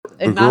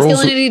And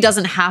masculinity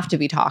doesn't have to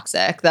be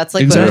toxic. That's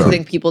like what I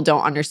think people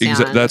don't understand.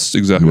 That's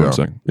exactly what I'm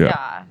saying.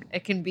 Yeah.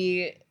 It can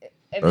be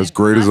as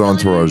great as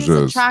Entourage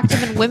is.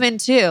 Attractive in women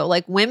too.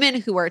 Like women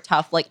who are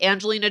tough. Like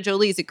Angelina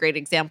Jolie is a great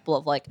example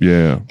of like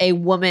a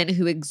woman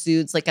who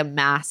exudes like a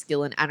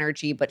masculine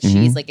energy, but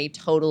she's like a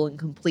total and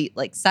complete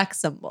like sex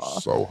symbol.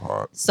 So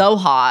hot. So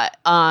hot.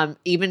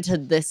 Even to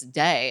this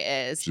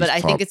day is. But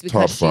I think it's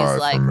because she's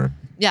like,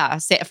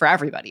 for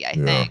everybody, I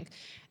think.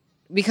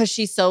 Because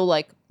she's so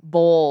like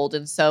bold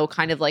and so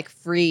kind of like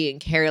free and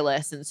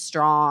careless and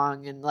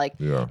strong and like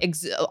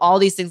all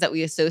these things that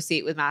we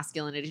associate with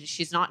masculinity.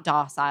 She's not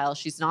docile.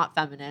 She's not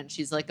feminine.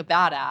 She's like a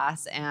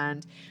badass.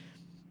 And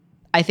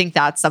I think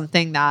that's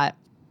something that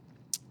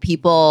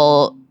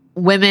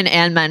women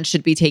and men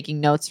should be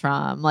taking notes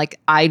from. Like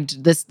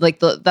just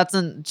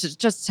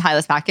to tie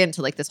this back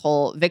into like this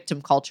whole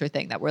victim culture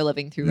thing that we're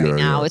living through right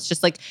now. It's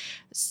just like,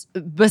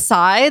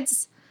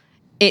 besides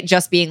it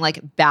just being like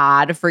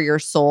bad for your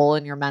soul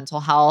and your mental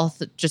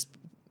health, just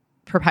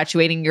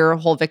perpetuating your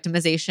whole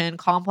victimization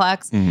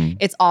complex.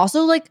 It's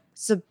also like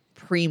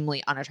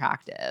supremely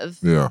unattractive.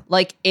 Yeah.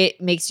 Like it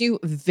makes you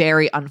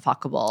very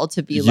unfuckable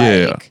to be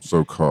like,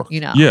 so cucked.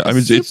 You know, I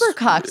mean, super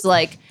cucked.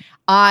 Like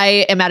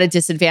I am at a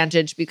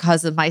disadvantage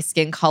because of my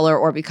skin color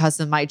or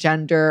because of my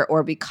gender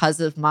or because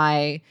of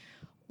my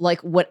like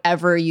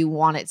whatever you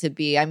want it to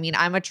be. I mean,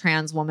 I'm a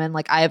trans woman.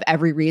 Like I have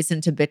every reason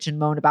to bitch and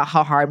moan about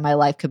how hard my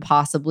life could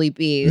possibly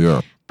be.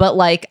 Yeah. But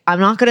like, I'm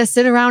not going to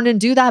sit around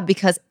and do that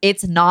because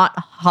it's not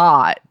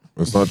hot.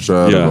 It's not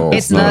Chad at all.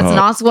 It's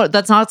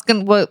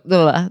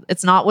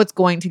not what's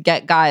going to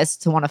get guys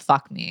to want to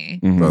fuck me.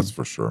 That's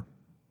for sure.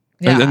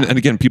 Yeah. And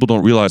again, people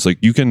don't realize like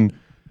you can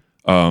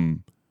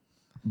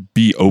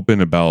be open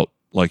about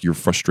like your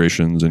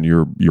frustrations and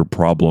your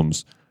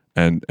problems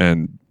and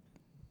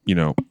you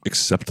know,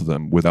 accept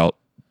them without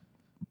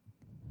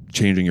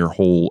changing your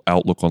whole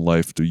outlook on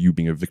life to you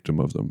being a victim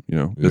of them. You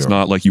know, it's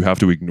not like you have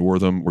to ignore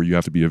them or you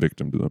have to be a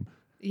victim to them.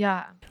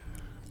 Yeah.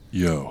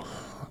 Yo,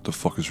 the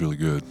fuck is really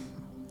good.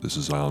 This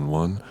is Ion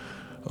 1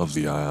 of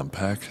the Ion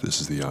Pack. This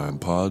is the Ion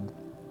Pod.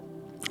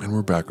 And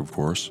we're back, of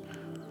course.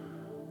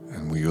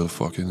 And we go the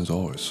fuck in as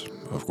always,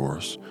 of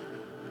course.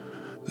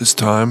 This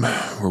time,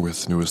 we're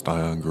with newest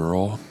Ion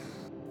girl,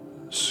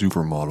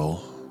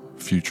 supermodel,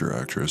 future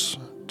actress,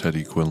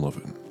 Teddy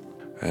Quinlivan.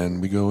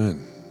 And we go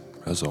in,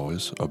 as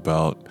always,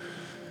 about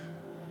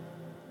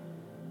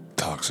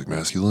toxic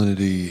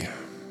masculinity,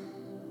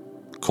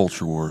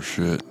 culture war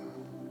shit,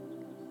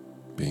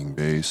 being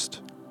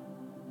based,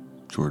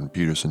 Jordan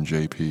Peterson,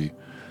 JP.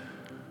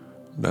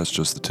 That's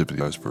just the tip of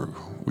the iceberg.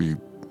 We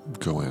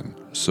go in.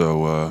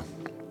 So,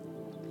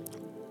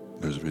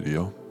 there's a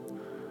video.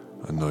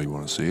 I know you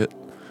want to see it.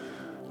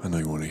 I know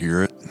you want to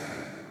hear it.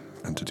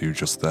 And to do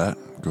just that,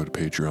 go to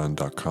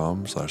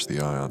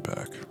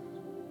patreon.com/theionpack.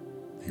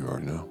 You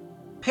already know.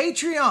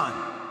 Patreon.